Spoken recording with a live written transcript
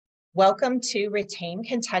Welcome to Retain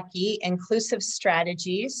Kentucky, Inclusive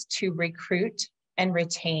Strategies to Recruit and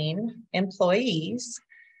Retain Employees.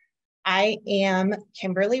 I am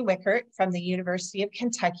Kimberly Wickert from the University of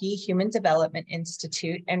Kentucky Human Development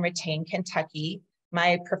Institute and Retain Kentucky.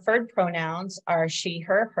 My preferred pronouns are she,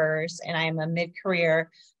 her, hers, and I am a mid-career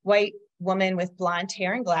white woman with blonde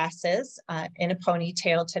hair and glasses in a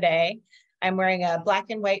ponytail today. I'm wearing a black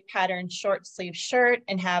and white patterned short sleeve shirt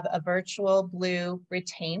and have a virtual blue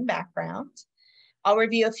Retain background. I'll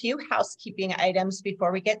review a few housekeeping items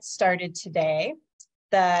before we get started today.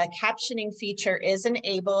 The captioning feature is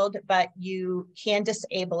enabled, but you can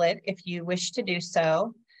disable it if you wish to do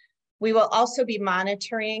so. We will also be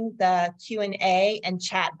monitoring the Q&A and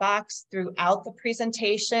chat box throughout the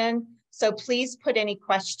presentation. So please put any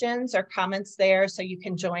questions or comments there so you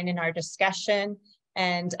can join in our discussion.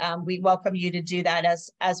 And we welcome you to do that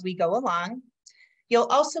as we go along. You'll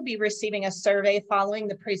also be receiving a survey following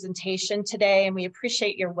the presentation today, and we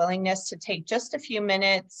appreciate your willingness to take just a few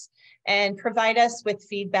minutes and provide us with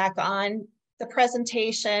feedback on the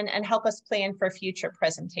presentation and help us plan for future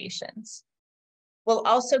presentations. We'll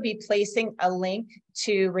also be placing a link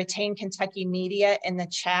to Retain Kentucky Media in the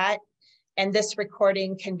chat, and this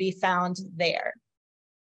recording can be found there.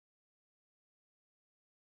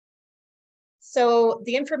 So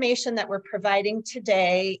the information that we're providing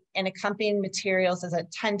today and accompanying materials is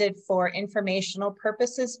intended for informational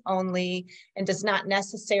purposes only and does not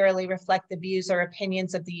necessarily reflect the views or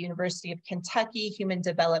opinions of the University of Kentucky Human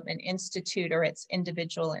Development Institute or its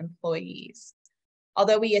individual employees.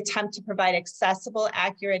 Although we attempt to provide accessible,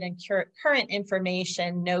 accurate, and current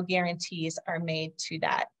information, no guarantees are made to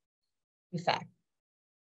that effect.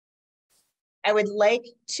 I would like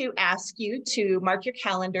to ask you to mark your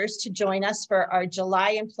calendars to join us for our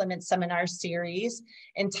July Employment Seminar series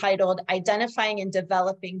entitled Identifying and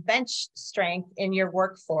Developing Bench Strength in Your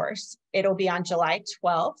Workforce. It'll be on July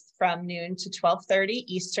 12th from noon to 12:30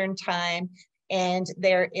 Eastern Time. And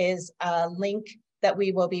there is a link that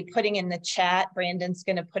we will be putting in the chat. Brandon's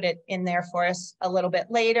going to put it in there for us a little bit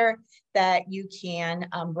later that you can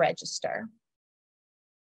register.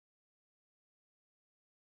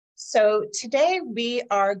 So today we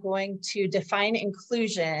are going to define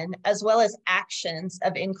inclusion as well as actions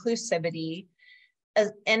of inclusivity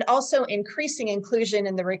and also increasing inclusion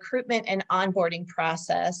in the recruitment and onboarding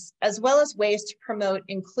process, as well as ways to promote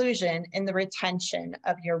inclusion in the retention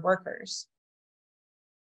of your workers.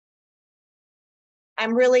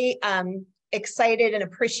 I'm really excited and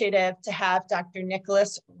appreciative to have Dr.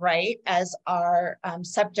 Nicholas Wright as our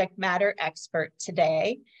subject matter expert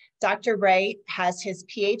today. Dr. Wright has his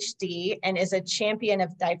PhD and is a champion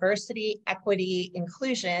of diversity, equity,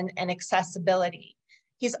 inclusion, and accessibility.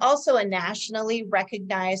 He's also a nationally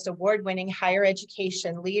recognized award-winning higher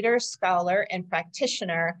education leader, scholar, and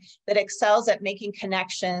practitioner that excels at making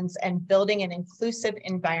connections and building an inclusive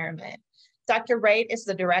environment. Dr. Wright is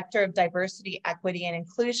the Director of Diversity, Equity, and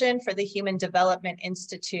Inclusion for the Human Development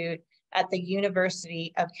Institute at the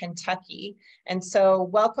University of Kentucky. And so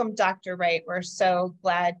welcome, Dr. Wright. We're so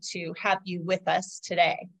glad to have you with us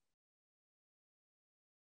today.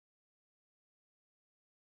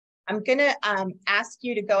 I'm gonna ask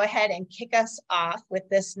you to go ahead and kick us off with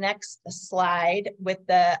this next slide with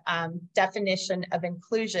the definition of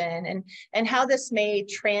inclusion and how this may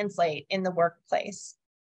translate in the workplace.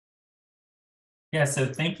 Yeah, so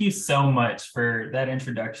thank you so much for that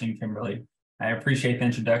introduction, Kimberly. I appreciate the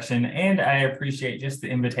introduction, and I appreciate just the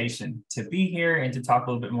invitation to be here and to talk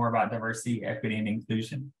a little bit more about diversity, equity, and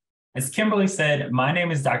inclusion. As Kimberly said, my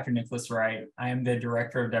name is Dr. Nicholas Wright. I am the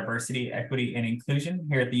Director of Diversity, Equity, and Inclusion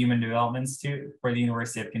here at the Human Development Institute for the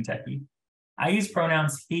University of Kentucky. I use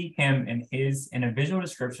pronouns he, him, and his, and a visual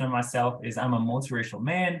description of myself is I'm a multiracial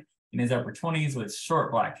man in his upper 20s with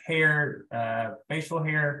short black hair, facial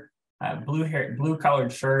hair, blue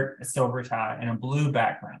collared shirt, a silver tie, and a blue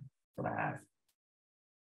background that I have.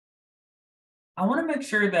 I want to make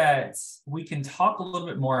sure that we can talk a little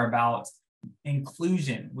bit more about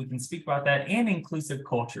inclusion. We can speak about that and inclusive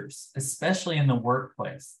cultures, especially in the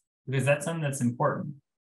workplace, because that's something that's important.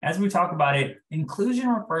 As we talk about it, inclusion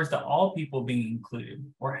refers to all people being included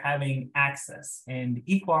or having access and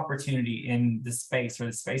equal opportunity in the space or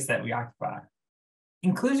the space that we occupy.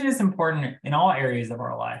 Inclusion is important in all areas of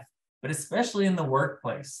our life, but especially in the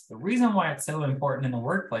workplace. The reason why it's so important in the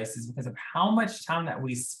workplace is because of how much time that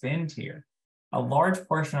we spend here. A large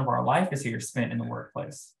portion of our life is here spent in the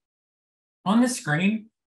workplace. On the screen,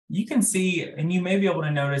 you can see, and you may be able to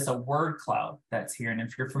notice a word cloud that's here. And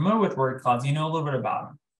if you're familiar with word clouds, you know a little bit about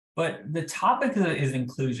them. But the topic is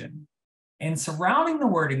inclusion. And surrounding the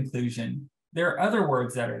word inclusion There are other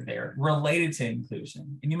words that are there related to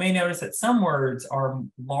inclusion. And you may notice that some words are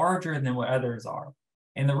larger than what others are.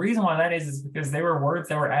 And the reason why that is because they were words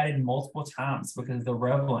that were added multiple times because of the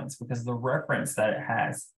relevance, because of the reference that it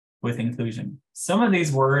has with inclusion. Some of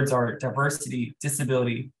these words are diversity,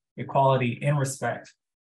 disability, equality, and respect.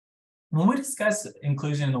 When we discuss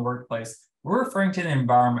inclusion in the workplace, we're referring to an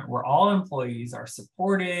environment where all employees are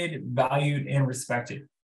supported, valued, and respected.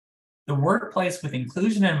 The workplace with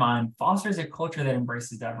inclusion in mind fosters a culture that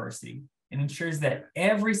embraces diversity and ensures that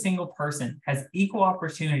every single person has equal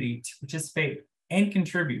opportunity to participate and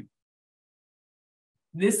contribute.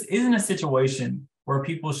 This isn't a situation where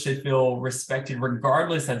people should feel respected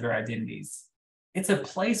regardless of their identities. It's a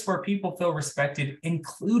place where people feel respected,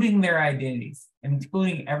 including their identities,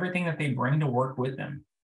 including everything that they bring to work with them.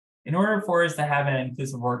 In order for us to have an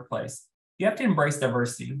inclusive workplace, you have to embrace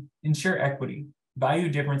diversity, ensure equity, value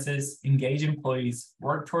differences, engage employees,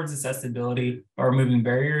 work towards accessibility by removing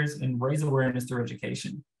barriers, and raise awareness through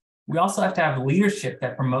education. We also have to have leadership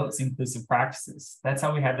that promotes inclusive practices. That's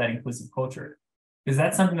how we have that inclusive culture, because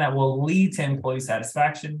that's something that will lead to employee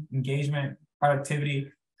satisfaction, engagement,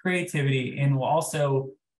 productivity, creativity, and will also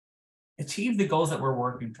achieve the goals that we're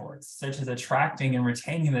working towards, such as attracting and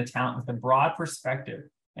retaining the talent with a broad perspective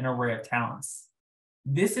and array of talents.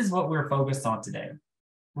 This is what we're focused on today.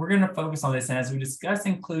 We're going to focus on this, and as we discuss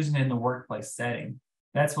inclusion in the workplace setting,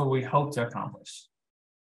 that's what we hope to accomplish.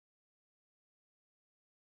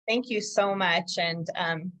 Thank you so much, and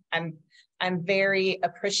I'm very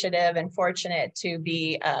appreciative and fortunate to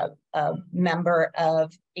be a member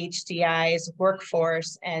of HDI's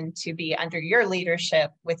workforce and to be under your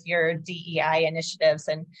leadership with your DEI initiatives.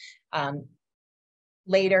 And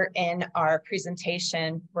later in our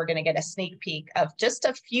presentation, we're going to get a sneak peek of just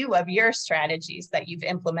a few of your strategies that you've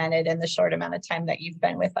implemented in the short amount of time that you've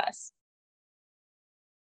been with us.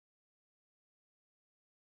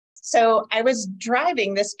 So I was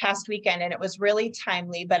driving this past weekend and it was really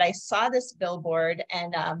timely, but I saw this billboard,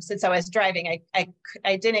 and since I was driving,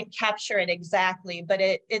 I didn't capture it exactly, but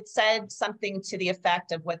it said something to the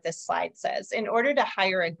effect of what this slide says. In order to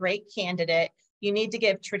hire a great candidate, you need to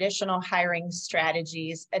give traditional hiring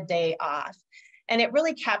strategies a day off. And it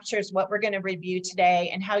really captures what we're going to review today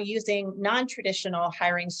and how using non-traditional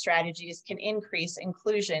hiring strategies can increase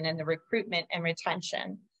inclusion in the recruitment and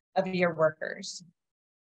retention of your workers.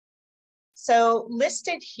 So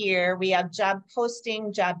listed here, we have job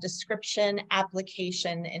posting, job description,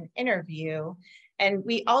 application, and interview. And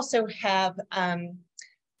we also have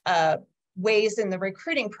ways in the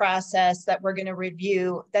recruiting process that we're going to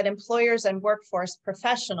review that employers and workforce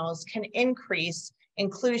professionals can increase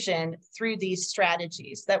inclusion through these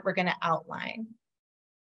strategies that we're going to outline.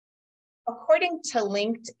 According to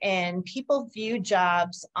LinkedIn, people view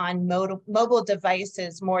jobs on mobile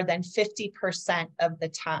devices more than 50% of the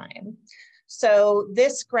time. So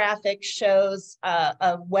this graphic shows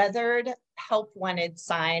a weathered help wanted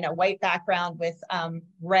sign, a white background with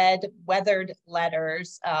red weathered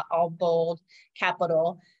letters, all bold,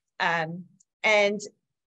 capital. And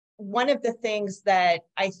one of the things that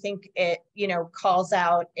I think it calls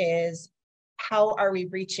out is, how are we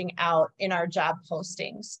reaching out in our job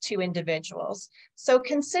postings to individuals? So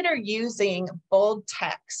consider using bold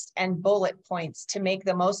text and bullet points to make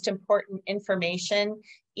the most important information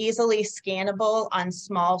easily scannable on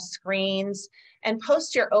small screens, and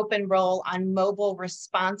post your open role on mobile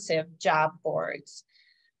responsive job boards.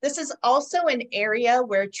 This is also an area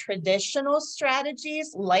where traditional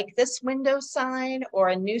strategies like this window sign or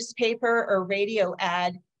a newspaper or radio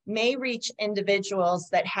ad may reach individuals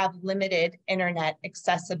that have limited internet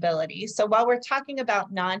accessibility. So while we're talking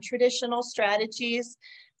about non-traditional strategies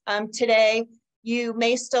today, you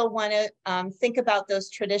may still want to think about those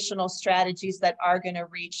traditional strategies that are going to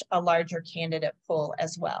reach a larger candidate pool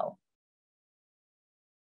as well.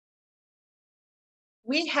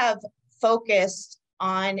 We have focused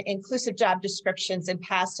on inclusive job descriptions in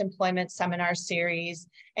past employment seminar series,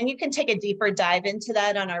 and you can take a deeper dive into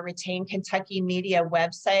that on our Retain Kentucky Media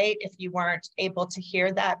website if you weren't able to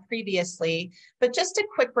hear that previously. But just a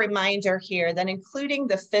quick reminder here that including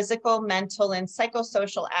the physical, mental, and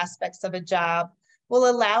psychosocial aspects of a job will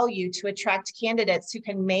allow you to attract candidates who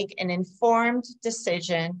can make an informed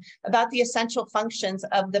decision about the essential functions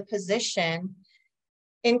of the position,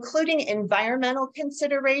 including environmental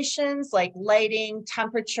considerations like lighting,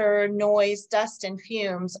 temperature, noise, dust, and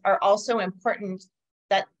fumes are also important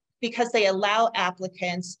because they allow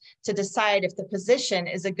applicants to decide if the position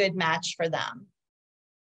is a good match for them.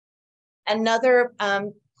 Another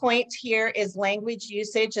point here is language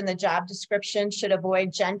usage in the job description should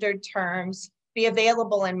avoid gendered terms, be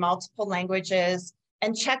available in multiple languages,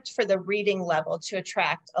 and checked for the reading level to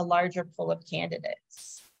attract a larger pool of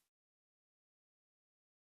candidates.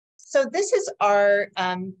 So this is our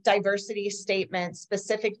diversity statement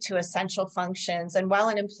specific to essential functions. And while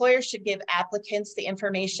an employer should give applicants the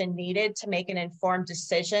information needed to make an informed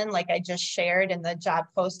decision, like I just shared in the job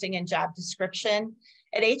posting and job description,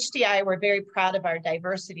 at HDI, we're very proud of our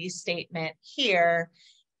diversity statement here.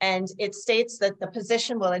 And it states that the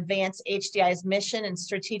position will advance HDI's mission and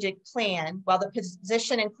strategic plan. While the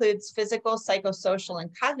position includes physical, psychosocial, and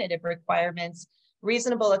cognitive requirements,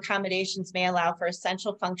 reasonable accommodations may allow for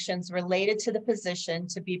essential functions related to the position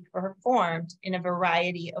to be performed in a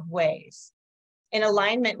variety of ways. In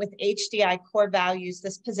alignment with HDI core values,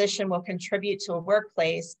 this position will contribute to a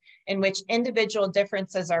workplace in which individual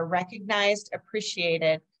differences are recognized,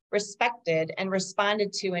 appreciated, respected, and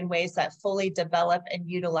responded to in ways that fully develop and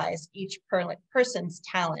utilize each person's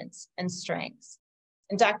talents and strengths.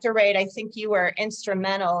 And Dr. Wright, I think you were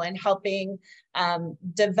instrumental in helping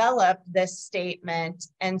develop this statement.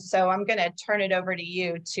 And so I'm going to turn it over to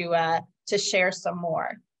you to share some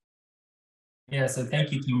more. Yeah, so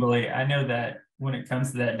thank you, Kimberly. I know that when it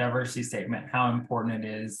comes to that diversity statement, how important it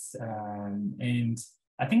is. And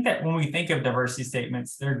I think that when we think of diversity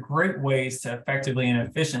statements, they're great ways to effectively and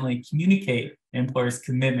efficiently communicate an employer's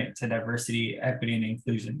commitment to diversity, equity, and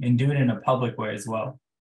inclusion, and do it in a public way as well.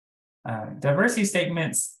 Diversity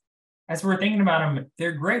statements, as we're thinking about them,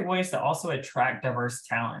 they're great ways to also attract diverse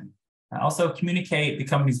talent, also communicate the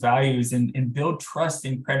company's values and build trust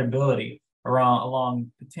and credibility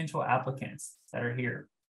along potential applicants that are here.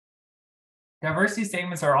 Diversity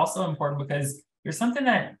statements are also important because there's something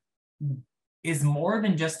that is more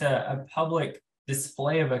than just a public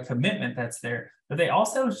display of a commitment that's there, but they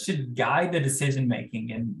also should guide the decision-making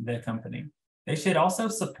in the company. They should also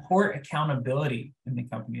support accountability in the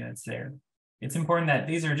company that's there. It's important that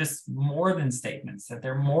these are just more than statements, that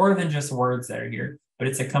they're more than just words that are here, but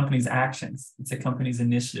it's a company's actions, it's a company's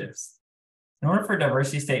initiatives. In order for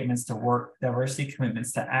diversity statements to work, diversity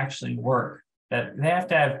commitments to actually work, that they have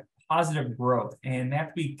to have positive growth and they have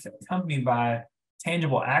to be accompanied by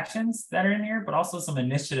tangible actions that are in here, but also some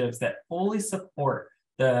initiatives that fully support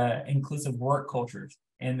the inclusive work cultures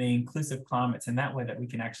and the inclusive climates, and that way that we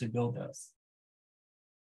can actually build those.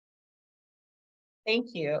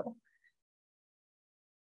 Thank you.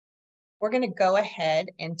 We're going to go ahead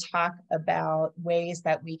and talk about ways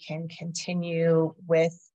that we can continue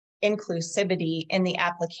with inclusivity in the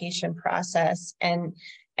application process and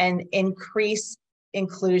increase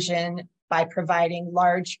inclusion by providing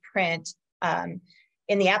large print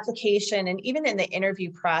in the application and even in the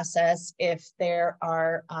interview process if there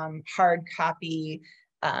are hard copy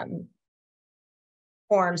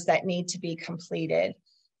forms that need to be completed.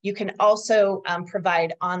 You can also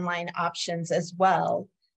provide online options as well.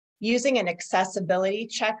 Using an accessibility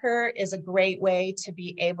checker is a great way to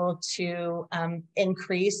be able to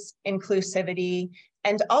increase inclusivity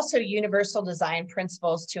and also universal design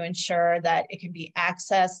principles to ensure that it can be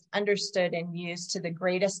accessed, understood, and used to the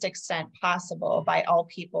greatest extent possible by all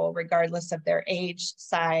people, regardless of their age,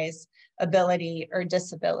 size, ability, or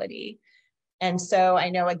disability. And so I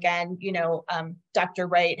know, again, Dr.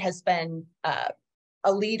 Wright has been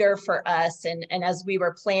a leader for us. And as we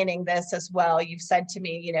were planning this as well, you've said to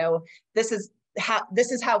me, this is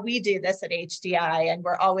how we do this at HDI. And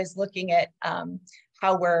we're always looking at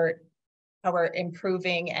how we're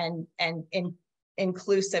improving and in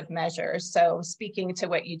inclusive measures. So speaking to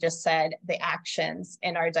what you just said, the actions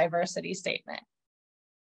in our diversity statement.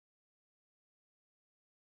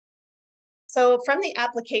 So from the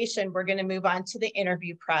application, we're going to move on to the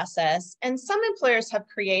interview process. And some employers have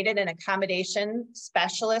created an accommodation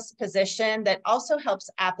specialist position that also helps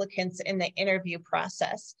applicants in the interview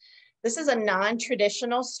process. This is a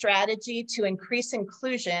non-traditional strategy to increase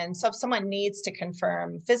inclusion. So if someone needs to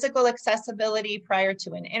confirm physical accessibility prior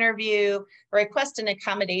to an interview, or request an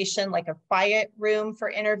accommodation like a quiet room for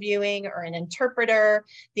interviewing or an interpreter,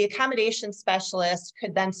 the accommodation specialist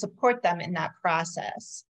could then support them in that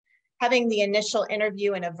process. Having the initial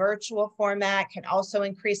interview in a virtual format can also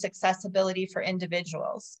increase accessibility for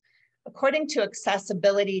individuals. According to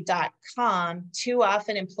accessibility.com, too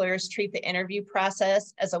often employers treat the interview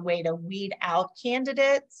process as a way to weed out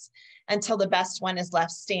candidates until the best one is left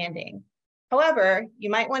standing. However, you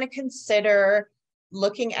might want to consider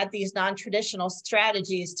looking at these non-traditional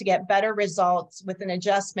strategies to get better results with an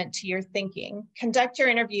adjustment to your thinking. Conduct your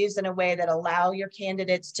interviews in a way that allow your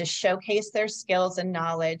candidates to showcase their skills and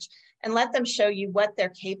knowledge and let them show you what they're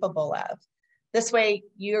capable of. This way,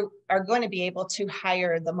 you are going to be able to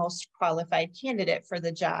hire the most qualified candidate for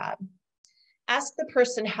the job. Ask the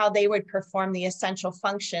person how they would perform the essential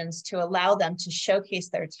functions to allow them to showcase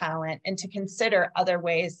their talent and to consider other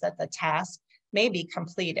ways that the task may be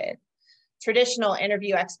completed. Traditional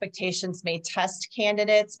interview expectations may test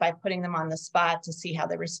candidates by putting them on the spot to see how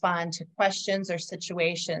they respond to questions or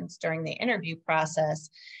situations during the interview process.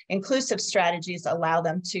 Inclusive strategies allow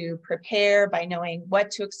them to prepare by knowing what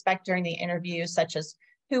to expect during the interview, such as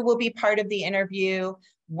who will be part of the interview,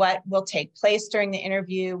 what will take place during the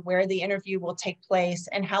interview, where the interview will take place,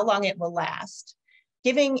 and how long it will last.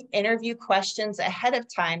 Giving interview questions ahead of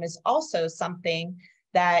time is also something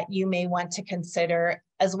that you may want to consider,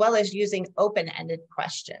 as well as using open-ended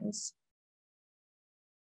questions.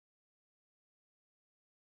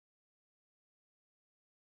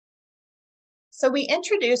 So we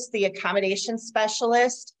introduced the accommodation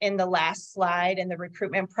specialist in the last slide in the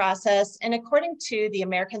recruitment process. And according to the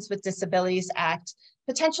Americans with Disabilities Act,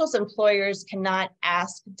 potential employers cannot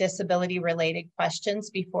ask disability-related questions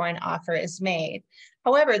before an offer is made.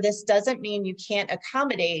 However, this doesn't mean you can't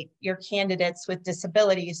accommodate your candidates with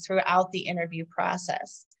disabilities throughout the interview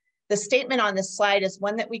process. The statement on this slide is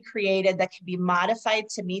one that we created that can be modified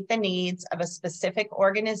to meet the needs of a specific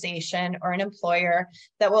organization or an employer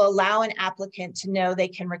that will allow an applicant to know they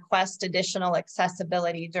can request additional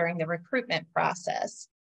accessibility during the recruitment process.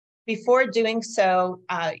 Before doing so,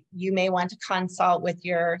 you may want to consult with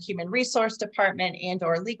your human resource department and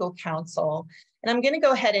or legal counsel. And I'm going to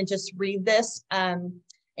go ahead and just read this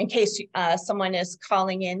in case someone is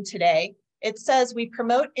calling in today. It says, we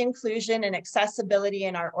promote inclusion and accessibility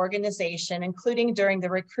in our organization, including during the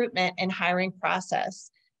recruitment and hiring process.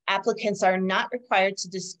 Applicants are not required to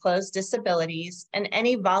disclose disabilities, and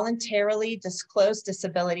any voluntarily disclosed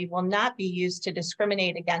disability will not be used to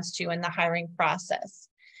discriminate against you in the hiring process.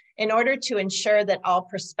 In order to ensure that all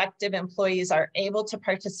prospective employees are able to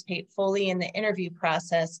participate fully in the interview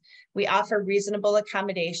process, we offer reasonable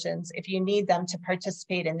accommodations if you need them to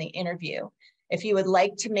participate in the interview. If you would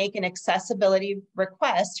like to make an accessibility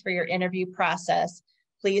request for your interview process,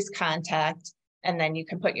 please contact, and then you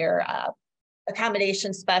can put your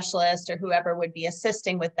accommodation specialist or whoever would be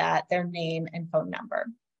assisting with that, their name and phone number.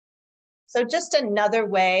 So just another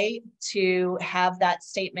way to have that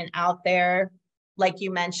statement out there, like you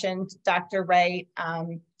mentioned, Dr. Wright,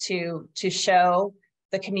 to show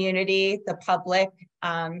the community, the public.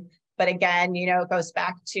 But again, you know, it goes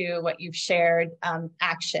back to what you've shared,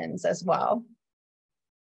 actions as well.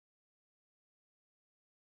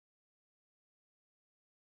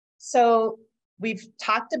 So we've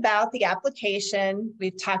talked about the application,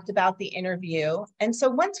 we've talked about the interview. And so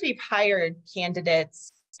once we've hired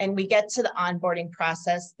candidates and we get to the onboarding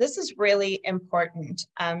process, this is really important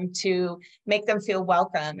to make them feel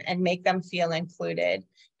welcome and make them feel included.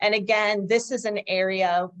 And again, this is an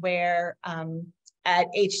area where at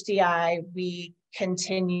HDI, we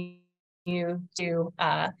continue to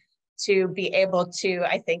be able to,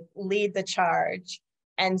 I think, lead the charge.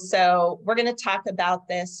 And so we're going to talk about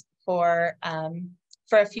this for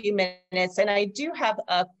a few minutes. And I do have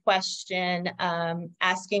a question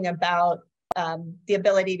asking about the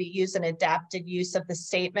ability to use an adapted use of the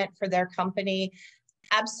statement for their company.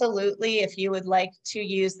 Absolutely, if you would like to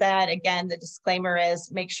use that, again, the disclaimer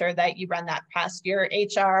is make sure that you run that past your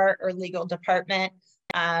HR or legal department.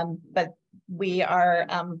 But we are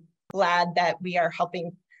glad that we are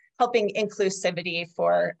helping inclusivity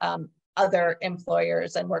for other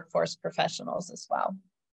employers and workforce professionals as well.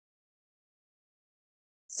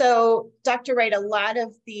 So Dr. Wright, a lot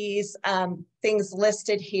of these things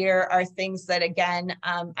listed here are things that, again,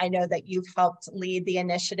 I know that you've helped lead the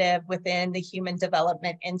initiative within the Human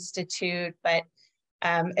Development Institute, but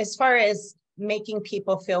as far as making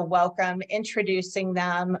people feel welcome, introducing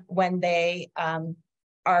them when they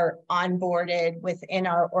are onboarded within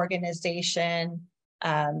our organization,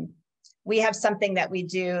 we have something that we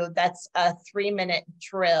do that's a 3-minute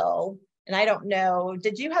drill. And I don't know,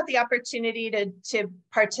 did you have the opportunity to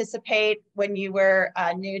participate when you were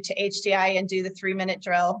new to HDI and do the 3-minute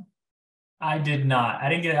drill? I did not. I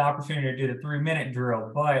didn't get an opportunity to do the 3-minute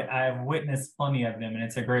drill, but I've witnessed plenty of them, and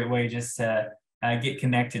it's a great way just to get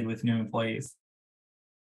connected with new employees.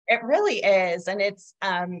 It really is, and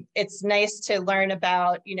it's nice to learn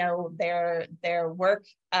about, you know, their work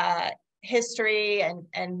history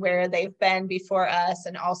and where they've been before us,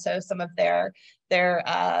 and also some of their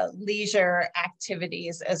leisure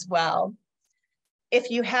activities as well.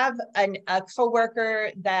 If you have a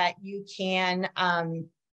coworker that you can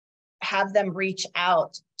have them reach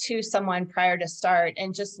out to someone prior to start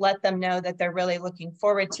and just let them know that they're really looking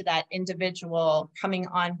forward to that individual coming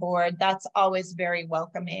on board, that's always very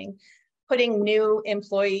welcoming. putting new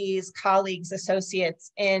employees, colleagues,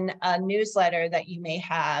 associates in a newsletter that you may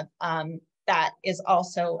have. That is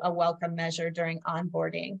also a welcome measure during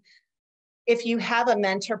onboarding. If you have a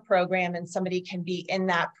mentor program and somebody can be in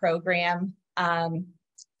that program and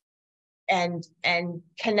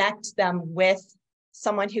connect them with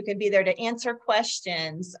someone who can be there to answer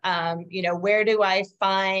questions, where do I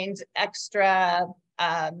find extra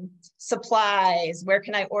supplies? Where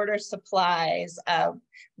can I order supplies?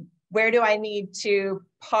 Where do I need to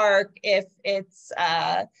park if it's,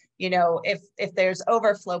 if there's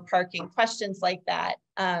overflow parking? Questions like that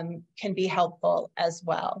can be helpful as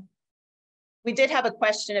well. We did have a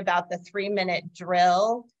question about the 3-minute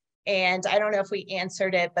drill, and I don't know if we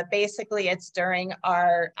answered it, but basically it's during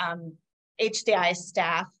our HDI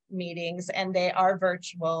staff meetings, and they are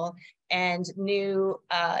virtual, and new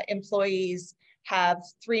employees have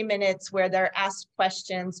 3 minutes where they're asked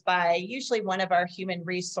questions by usually one of our human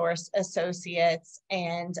resource associates,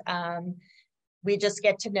 and we just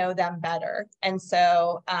get to know them better. And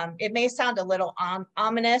so it may sound a little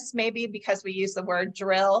ominous maybe because we use the word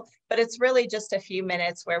drill, but it's really just a few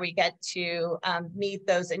minutes where we get to meet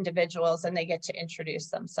those individuals and they get to introduce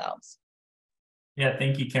themselves. Yeah,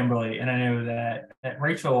 thank you, Kimberly. And I know that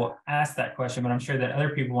Rachel asked that question, but I'm sure that other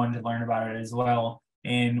people wanted to learn about it as well.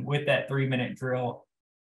 And with that 3-minute drill,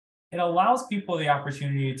 it allows people the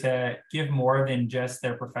opportunity to give more than just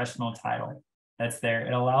their professional title that's there.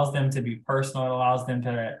 It allows them to be personal. It allows them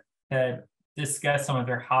to discuss some of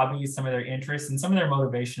their hobbies, some of their interests, and some of their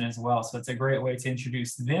motivation as well. So it's a great way to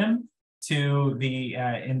introduce them to the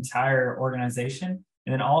entire organization.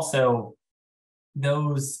 And then also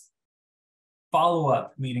those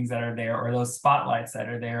follow-up meetings that are there, or those spotlights that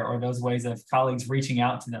are there, or those ways of colleagues reaching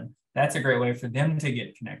out to them. That's a great way for them to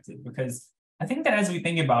get connected, because I think that as we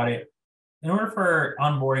think about it, in order for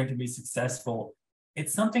onboarding to be successful,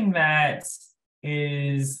 it's something that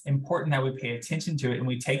is important that we pay attention to it and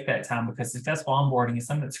we take that time, because successful onboarding is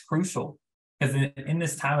something that's crucial. Because in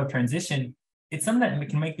this time of transition, it's something that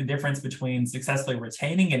can make the difference between successfully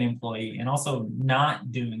retaining an employee and also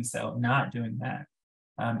not doing so, not doing that.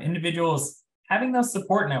 Individuals having those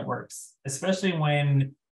support networks, especially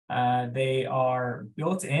when they are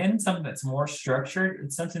built in, something that's more structured,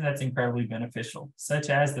 it's something that's incredibly beneficial, such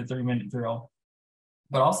as the 3-minute drill,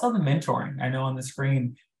 but also the mentoring. I know on the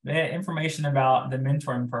screen, the information about the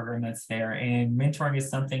mentoring program that's there, and mentoring is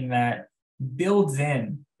something that builds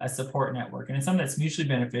in a support network, and it's something that's mutually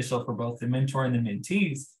beneficial for both the mentor and the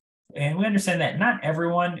mentees. And we understand that not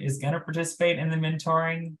everyone is going to participate in the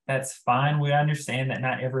mentoring. That's fine. We understand that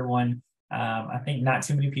not everyone, I think not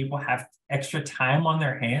too many people have extra time on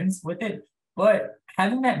their hands with it, but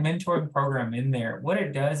having that mentoring program in there, what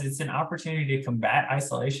it does, it's an opportunity to combat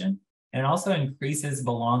isolation, and also increases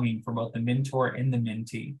belonging for both the mentor and the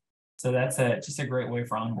mentee. So that's just a great way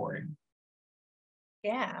for onboarding.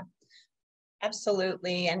 Yeah,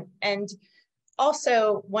 absolutely. And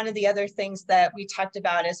also, one of the other things that we talked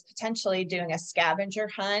about is potentially doing a scavenger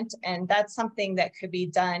hunt. And that's something that could be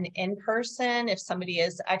done in person if somebody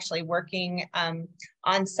is actually working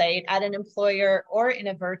on site at an employer, or in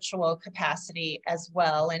a virtual capacity as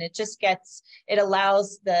well. And it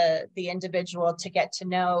allows the individual to get to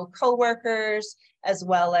know coworkers, as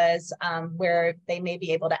well as where they may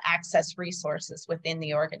be able to access resources within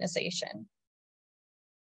the organization.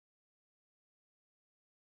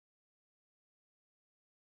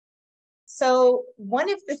 So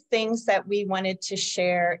one of the things that we wanted to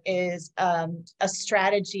share is a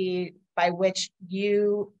strategy by which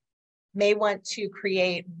you may want to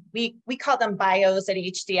create, we call them bios at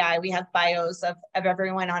HDI. We have bios of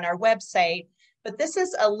everyone on our website, but this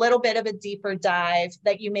is a little bit of a deeper dive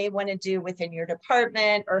that you may want to do within your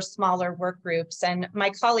department or smaller work groups. And my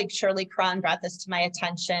colleague Shirley Cron brought this to my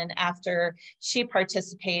attention after she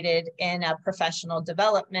participated in a professional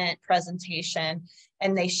development presentation.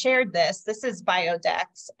 And they shared this. This is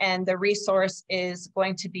Biodex, and the resource is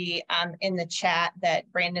going to be in the chat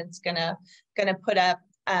that Brandon's gonna put up.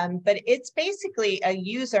 But it's basically a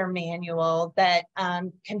user manual that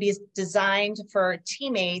can be designed for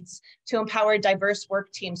teammates to empower diverse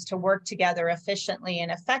work teams to work together efficiently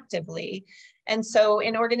and effectively. And so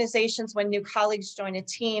in organizations, when new colleagues join a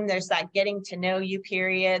team, there's that getting to know you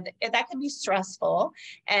period. That can be stressful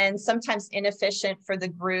and sometimes inefficient for the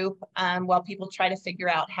group while people try to figure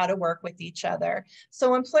out how to work with each other.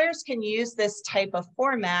 So employers can use this type of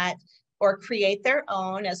format or create their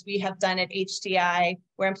own, as we have done at HDI,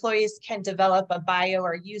 where employees can develop a bio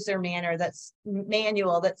or user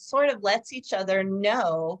manual that sort of lets each other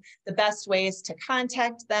know the best ways to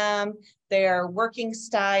contact them, their working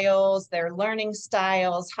styles, their learning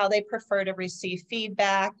styles, how they prefer to receive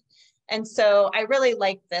feedback. And so I really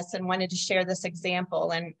liked this and wanted to share this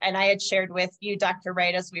example. And I had shared with you, Dr.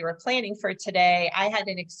 Wright, as we were planning for today, I had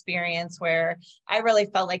an experience where I really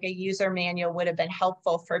felt like a user manual would have been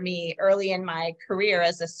helpful for me early in my career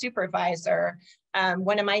as a supervisor.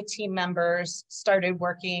 One of my team members started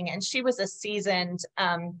working, and she was a seasoned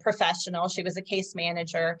professional. She was a case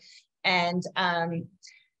manager. And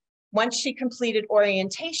once she completed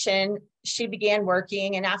orientation, she began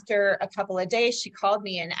working. And after a couple of days, she called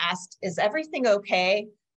me and asked, is everything okay?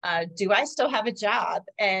 Do I still have a job?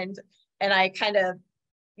 And I kind of,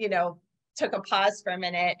 took a pause for a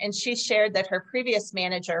minute. And she shared that her previous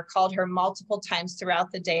manager called her multiple times throughout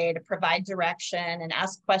the day to provide direction and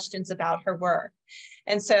ask questions about her work.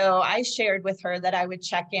 And so I shared with her that I would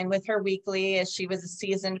check in with her weekly, as she was a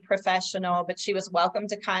seasoned professional, but she was welcome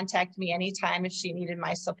to contact me anytime if she needed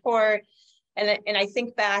my support. And I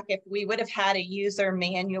think back, if we would have had a user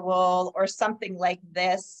manual or something like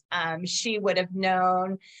this, she would have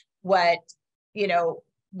known what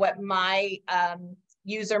my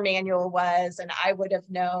user manual was, and I would have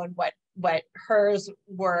known what hers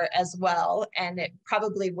were as well. And it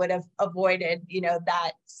probably would have avoided,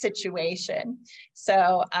 that situation.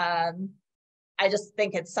 So I just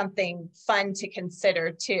think it's something fun to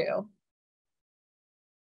consider too.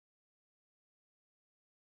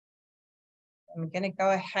 I'm going to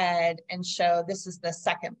go ahead and show, this is the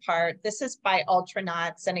second part. This is by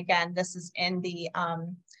Ultranauts. And again, this is in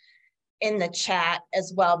the chat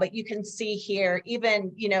as well, but you can see here,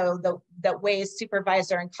 even, the ways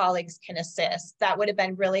supervisor and colleagues can assist. That would have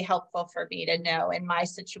been really helpful for me to know in my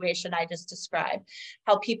situation I just described,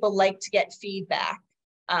 how people like to get feedback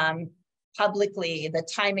publicly, the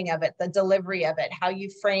timing of it, the delivery of it, how you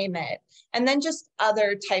frame it, and then just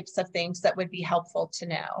other types of things that would be helpful to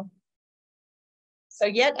know. So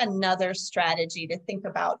yet another strategy to think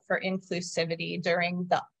about for inclusivity during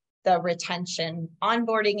the retention,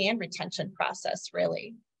 onboarding and retention process,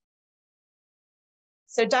 really.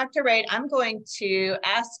 So Dr. Wright, I'm going to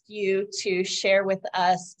ask you to share with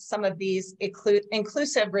us some of these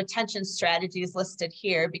inclusive retention strategies listed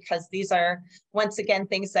here, because these are, once again,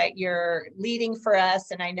 things that you're leading for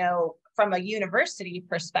us, and I know from a university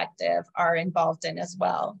perspective are involved in as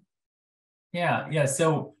well. Yeah.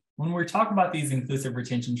 So when we're talking about these inclusive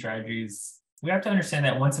retention strategies, we have to understand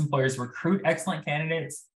that once employers recruit excellent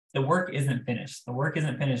candidates, the work isn't finished. The work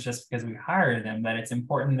isn't finished just because we hire them, that it's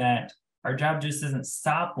important that our job just doesn't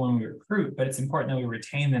stop when we recruit, but it's important that we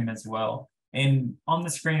retain them as well. And on the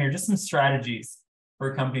screen are just some strategies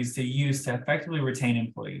for companies to use to effectively retain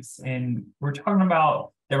employees. And we're talking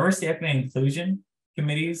about diversity, equity, and inclusion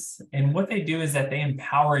committees. And what they do is that they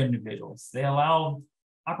empower individuals. They allow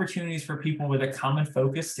opportunities for people with a common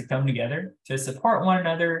focus to come together to support one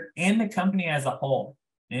another and the company as a whole.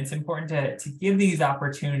 And it's important to give these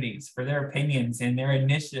opportunities for their opinions and their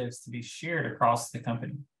initiatives to be shared across the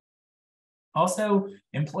company. Also,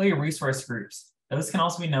 employee resource groups. Those can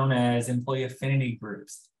also be known as employee affinity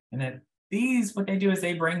groups. And that these, what they do is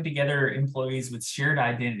they bring together employees with shared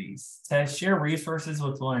identities to share resources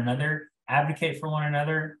with one another, advocate for one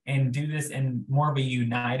another, and do this in more of a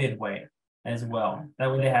united way as well.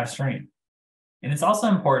 That way they have strength. And it's also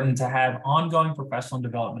important to have ongoing professional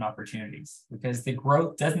development opportunities, because the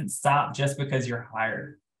growth doesn't stop just because you're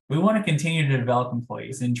hired. We want to continue to develop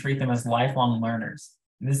employees and treat them as lifelong learners.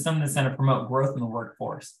 And this is something that's going to promote growth in the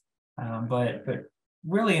workforce, but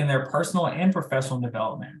really in their personal and professional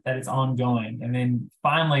development, that it's ongoing. And then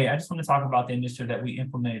finally, I just want to talk about the initiative that we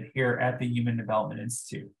implemented here at the Human Development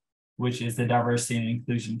Institute, which is the Diversity and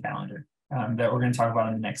Inclusion Calendar that we're going to talk about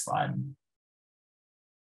in the next slide.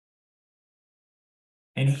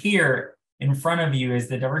 And here in front of you is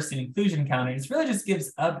the Diversity and Inclusion Calendar. It really just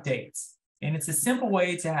gives updates. And it's a simple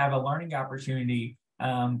way to have a learning opportunity.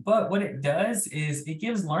 But what it does is it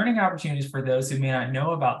gives learning opportunities for those who may not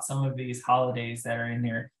know about some of these holidays that are in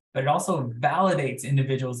there, but it also validates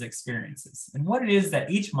individuals' experiences. And what it is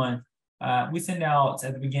that each month, we send out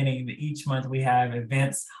at the beginning that each month we have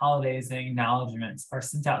events, holidays, and acknowledgements are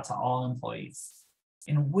sent out to all employees.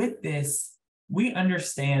 And with this, we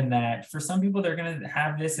understand that for some people, they're going to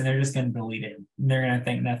have this and they're just going to delete it. And they're going to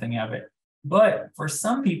think nothing of it. But for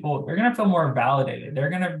some people, they're going to feel more validated. They're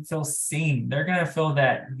going to feel seen. They're going to feel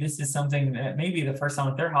that this is something that maybe the first time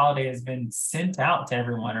that their holiday has been sent out to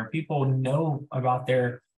everyone, or people know about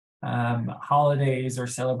their holidays or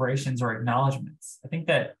celebrations or acknowledgements. I think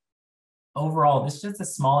that overall, this is just a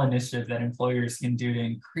small initiative that employers can do to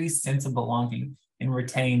increase sense of belonging and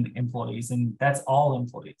retain employees. And that's all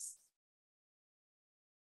employees.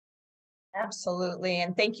 Absolutely.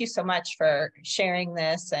 And thank you so much for sharing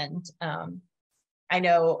this. And I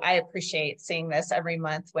know I appreciate seeing this every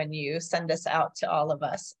month when you send this out to all of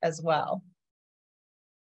us as well.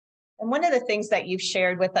 And one of the things that you've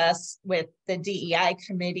shared with us with the DEI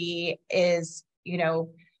committee is, you know,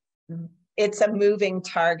 it's a moving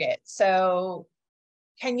target. So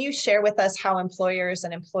can you share with us how employers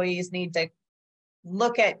and employees need to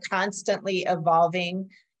look at constantly evolving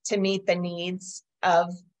to meet the needs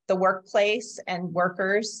of the workplace and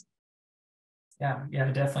workers? Yeah, I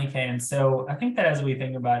definitely can. So I think that as we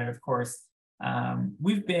think about it, of course,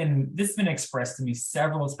 this has been expressed to me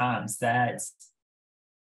several times that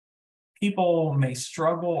people may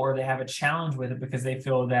struggle or they have a challenge with it because they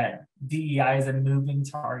feel that DEI is a moving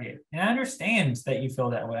target. And I understand that you feel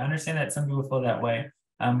that way. I understand that some people feel that way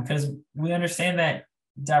because we understand that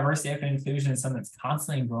diversity, equity, and inclusion is something that's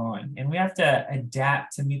constantly growing, and we have to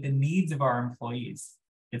adapt to meet the needs of our employees.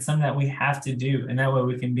 It's something that we have to do, and that way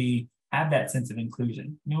we can have that sense of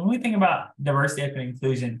inclusion. You know, when we think about diversity, equity, and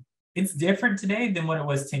inclusion, it's different today than what it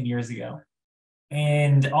was 10 years ago.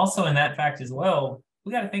 And also in that fact as well,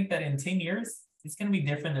 we got to think that in 10 years, it's going to be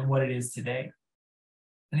different than what it is today.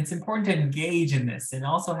 And it's important to engage in this and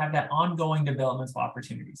also have that ongoing developmental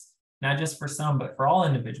opportunities, not just for some, but for all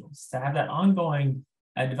individuals, to have that ongoing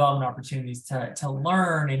development opportunities to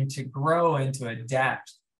learn and to grow and to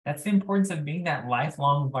adapt. That's the importance of being that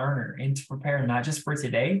lifelong learner and to prepare not just for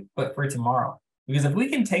today, but for tomorrow. Because if we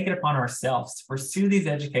can take it upon ourselves to pursue these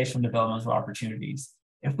educational developmental opportunities,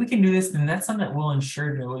 if we can do this, then that's something that will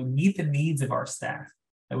ensure that we meet the needs of our staff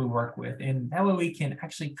that we work with. And that way we can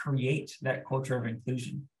actually create that culture of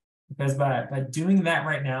inclusion. Because by doing that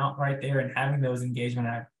right there, and having those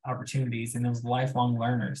engagement opportunities and those lifelong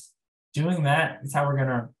learners, doing that is how we're going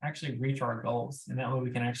to actually reach our goals. And that way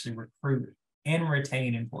we can actually recruit and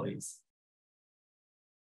retain employees.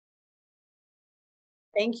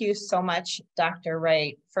 Thank you so much, Dr.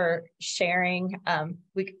 Wright, for sharing.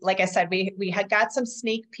 Like I said, we had got some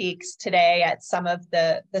sneak peeks today at some of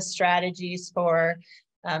the strategies for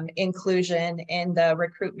inclusion in the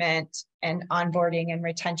recruitment and onboarding and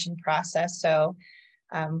retention process. So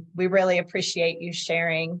we really appreciate you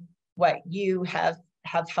sharing what you have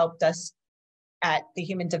helped us at the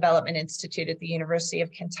Human Development Institute at the University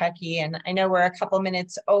of Kentucky. And I know we're a couple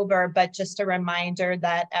minutes over, but just a reminder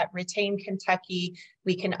that at Retain Kentucky,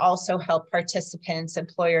 we can also help participants,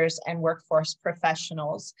 employers, and workforce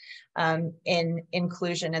professionals in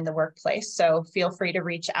inclusion in the workplace. So feel free to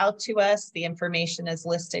reach out to us. The information is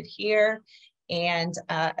listed here. And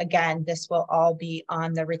again, this will all be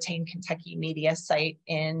on the Retain Kentucky media site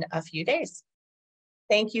in a few days.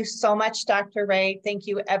 Thank you so much, Dr. Wright. Thank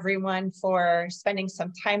you, everyone, for spending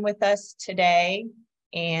some time with us today,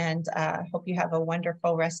 and hope you have a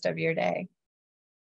wonderful rest of your day.